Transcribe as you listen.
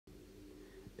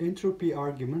Entropy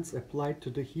arguments applied to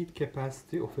the heat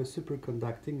capacity of a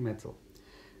superconducting metal.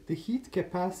 The heat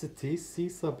capacity C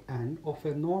sub n of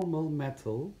a normal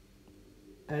metal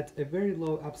at a very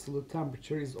low absolute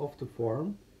temperature is of the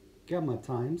form gamma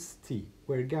times T,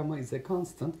 where gamma is a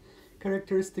constant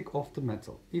characteristic of the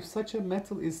metal. If such a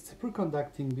metal is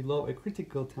superconducting below a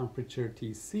critical temperature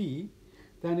Tc,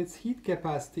 then its heat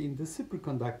capacity in the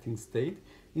superconducting state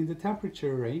in the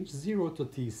temperature range 0 to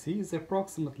Tc is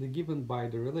approximately given by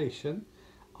the relation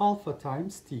alpha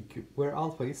times T cube, where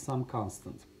alpha is some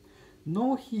constant.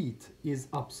 No heat is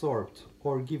absorbed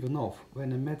or given off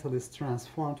when a metal is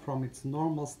transformed from its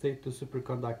normal state to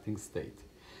superconducting state.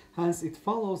 Hence, it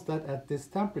follows that at this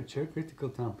temperature, critical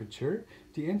temperature,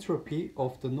 the entropy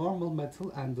of the normal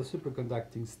metal and the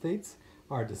superconducting states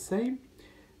are the same.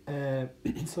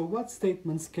 So what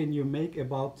statements can you make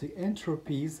about the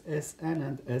entropies Sn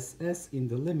and Ss in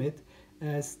the limit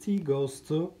as t goes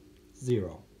to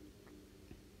 0?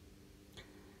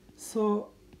 So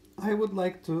I would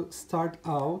like to start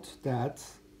out that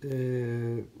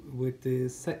with the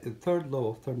third law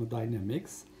of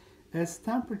thermodynamics. As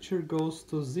temperature goes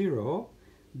to 0,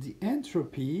 the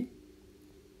entropy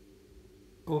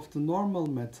of the normal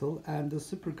metal and the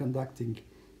superconducting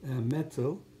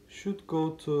metal should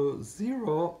go to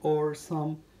 0 or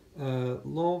some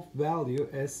low value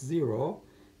as 0.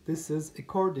 This is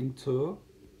according to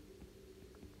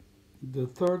the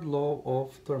third law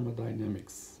of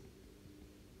thermodynamics.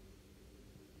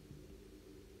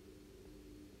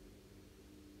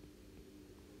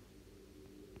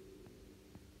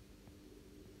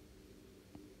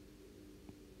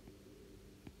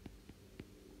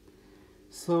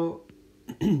 So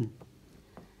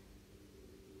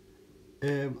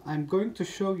I'm going to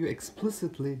show you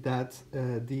explicitly that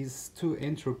these two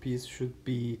entropies should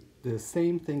be the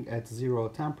same thing at 0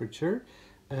 temperature.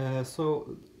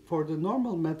 So for the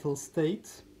normal metal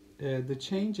state, the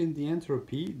change in the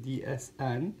entropy,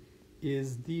 dsn,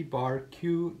 is d bar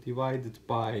q divided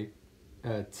by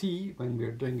T when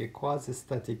we're doing a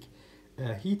quasi-static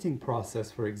heating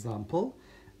process, for example.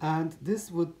 And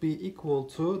this would be equal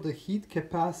to the heat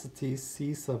capacity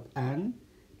C sub n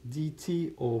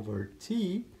dt over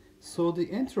T. So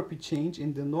the entropy change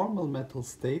in the normal metal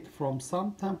state from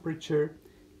some temperature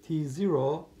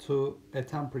T0 to a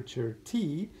temperature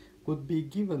T would be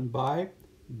given by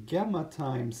gamma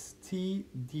times T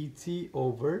dt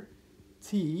over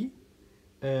T.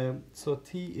 So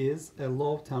T is a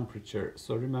low temperature.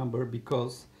 So remember,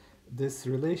 because this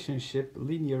relationship,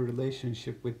 linear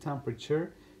relationship with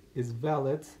temperature, is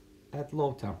valid at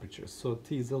low temperatures. So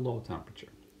T is a low temperature.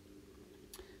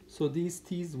 So these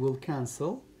T's will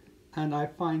cancel, and I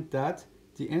find that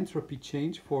the entropy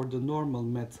change for the normal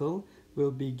metal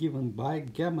will be given by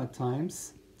gamma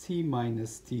times T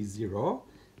minus T0.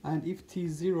 And if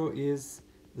T0 is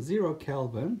 0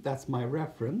 Kelvin, that's my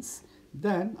reference,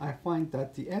 then I find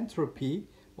that the entropy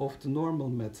of the normal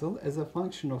metal as a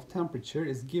function of temperature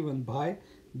is given by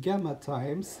gamma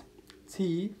times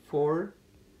T for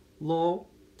low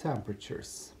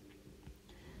temperatures.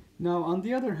 Now, on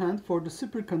the other hand, for the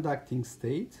superconducting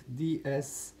state,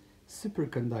 ds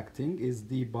superconducting is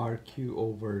d bar q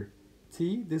over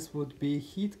T. This would be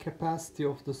heat capacity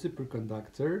of the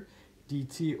superconductor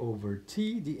dt over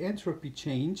T. The entropy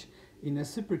change in a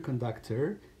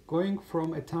superconductor going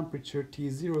from a temperature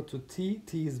T0 to T,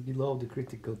 T is below the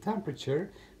critical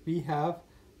temperature, we have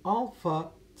alpha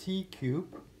T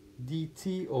cube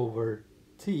dt over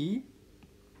T.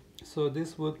 So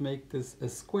this would make this a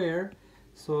square.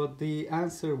 So the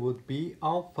answer would be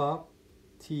alpha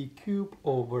T cube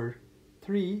over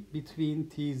 3 between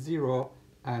T0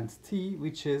 and T,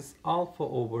 which is alpha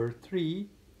over 3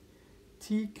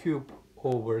 T cube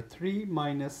over 3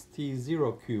 minus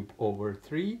T0 cube over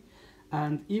 3.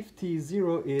 And if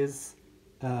T0 is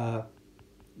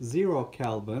 0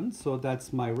 Kelvin, so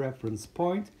that's my reference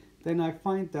point, then I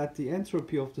find that the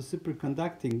entropy of the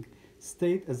superconducting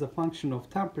state as a function of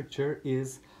temperature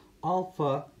is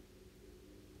alpha.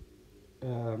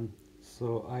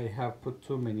 So I have put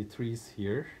too many 3's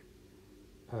here.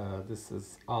 This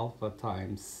is alpha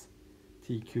times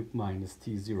T cube minus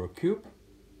T0 cube.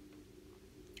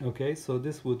 Okay, so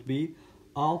this would be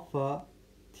alpha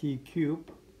T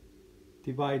cube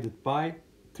divided by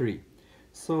 3.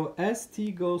 So as T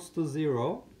goes to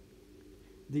 0,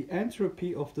 the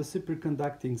entropy of the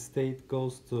superconducting state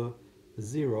goes to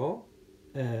 0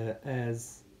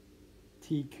 as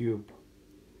T cube,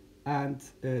 and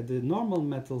the normal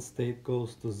metal state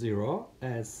goes to 0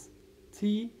 as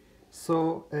T.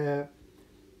 So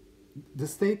the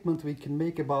statement we can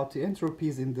make about the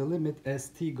entropies in the limit as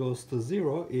T goes to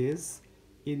 0 is,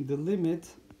 in the limit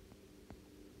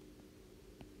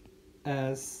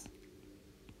as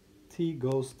T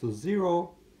goes to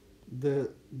 0,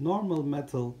 the normal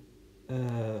metal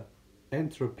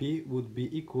entropy would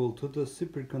be equal to the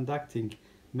superconducting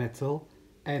metal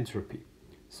entropy.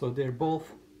 So they're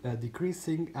both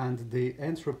decreasing, and the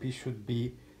entropy should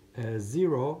be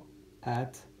 0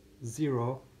 at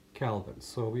 0 Kelvin.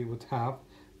 So we would have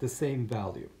the same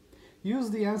value. Use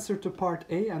the answer to part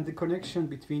A and the connection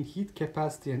between heat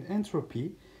capacity and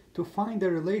entropy to find the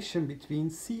relation between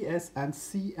Cs and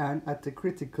Cn at the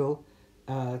critical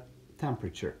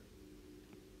temperature.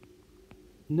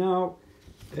 Now,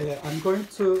 I'm going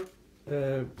to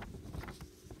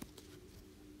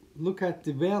look at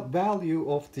the value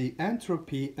of the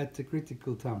entropy at the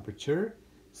critical temperature.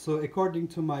 So according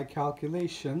to my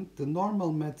calculation, the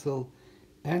normal metal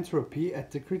entropy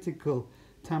at the critical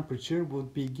temperature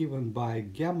would be given by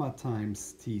gamma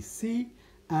times Tc,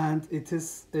 and it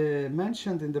is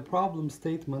mentioned in the problem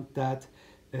statement that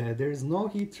there is no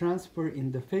heat transfer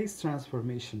in the phase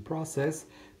transformation process.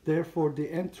 Therefore,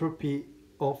 the entropy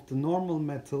of the normal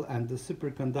metal and the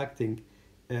superconducting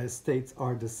states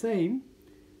are the same.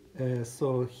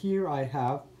 So here I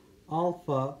have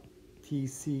alpha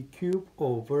Tc cubed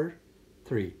over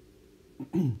 3.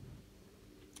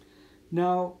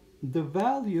 Now, the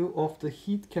value of the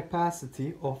heat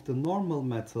capacity of the normal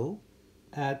metal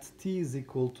at T is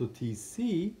equal to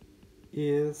Tc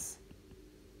is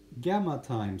gamma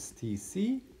times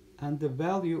Tc, and the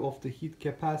value of the heat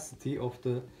capacity of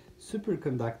the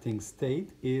superconducting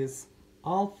state is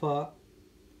alpha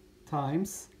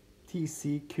times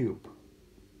Tc cubed.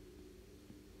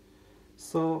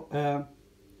 So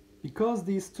because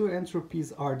these two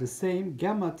entropies are the same,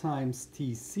 gamma times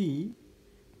Tc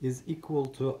is equal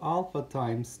to alpha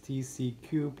times Tc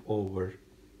cubed over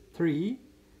 3.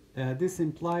 This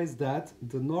implies that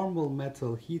the normal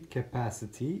metal heat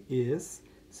capacity is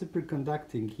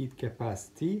superconducting heat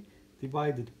capacity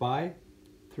divided by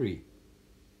 3.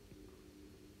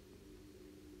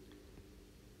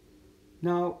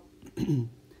 Now,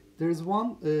 there's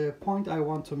one point I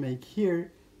want to make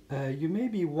here. You may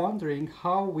be wondering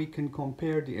how we can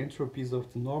compare the entropies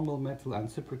of the normal metal and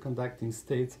superconducting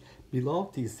states below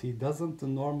Tc. Doesn't the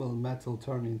normal metal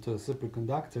turn into a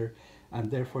superconductor, and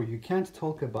therefore you can't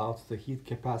talk about the heat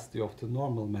capacity of the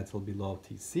normal metal below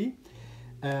Tc?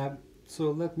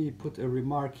 So let me put a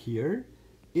remark here.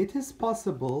 It is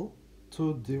possible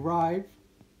to derive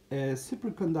a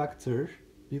superconductor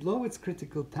below its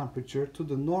critical temperature to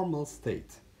the normal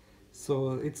state.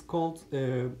 So it's called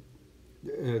the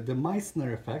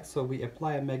Meissner Effect. So we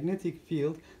apply a magnetic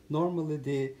field.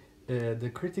 Normally the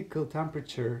critical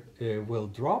temperature will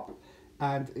drop,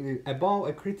 and above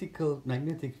a critical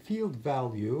magnetic field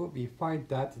value, we find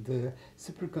that the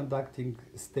superconducting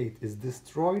state is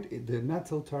destroyed. The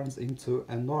metal turns into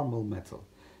a normal metal.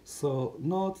 So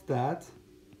note that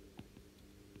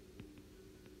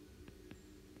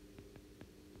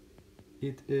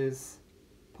it is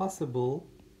possible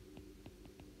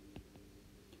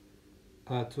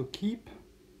to keep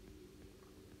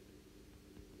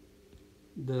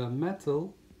the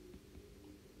metal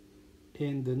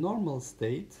in the normal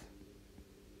state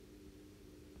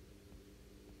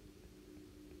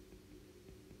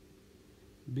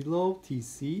below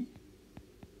Tc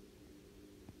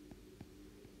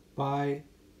by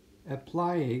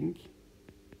applying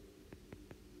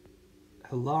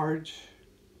a large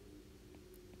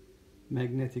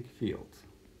magnetic field.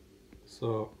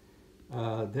 So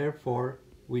therefore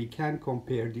we can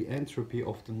compare the entropy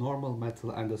of the normal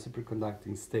metal and the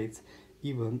superconducting states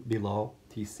even below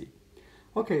Tc.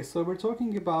 Okay, so we're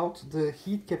talking about the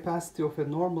heat capacity of a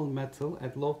normal metal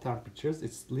at low temperatures.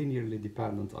 It's linearly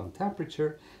dependent on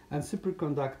temperature, and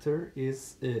superconductor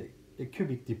is a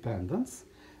cubic dependence.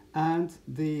 And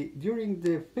during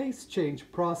the phase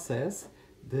change process,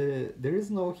 there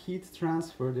is no heat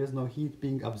transfer, there's no heat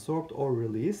being absorbed or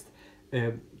released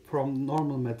from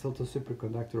normal metal to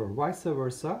superconductor or vice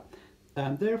versa,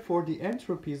 and therefore the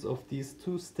entropies of these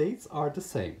two states are the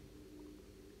same.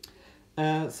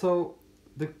 So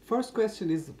the first question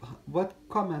is, what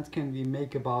comment can we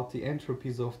make about the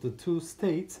entropies of the two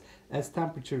states as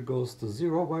temperature goes to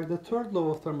 0, where the third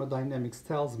law of thermodynamics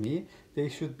tells me they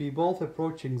should be both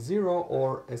approaching 0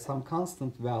 or some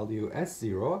constant value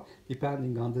S0,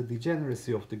 depending on the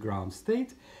degeneracy of the ground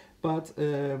state. But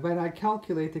when I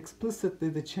calculate explicitly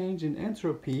the change in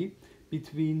entropy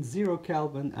between 0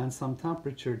 Kelvin and some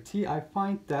temperature T, I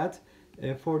find that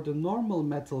for the normal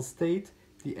metal state,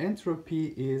 the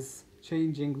entropy is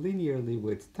changing linearly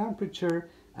with temperature,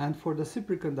 and for the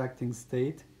superconducting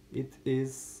state, it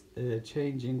is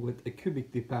changing with a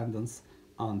cubic dependence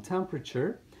on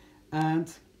temperature.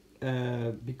 And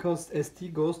because as t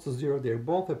goes to 0, they're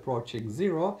both approaching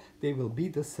 0, they will be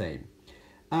the same.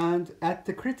 And at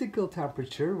the critical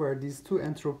temperature, where these two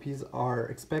entropies are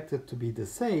expected to be the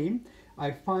same,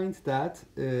 I find that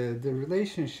the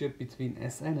relationship between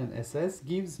Sn and Ss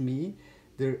gives me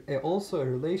also a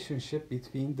relationship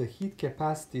between the heat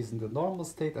capacities in the normal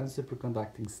state and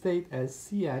superconducting state, as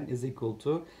Cn is equal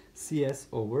to Cs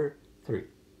over 3.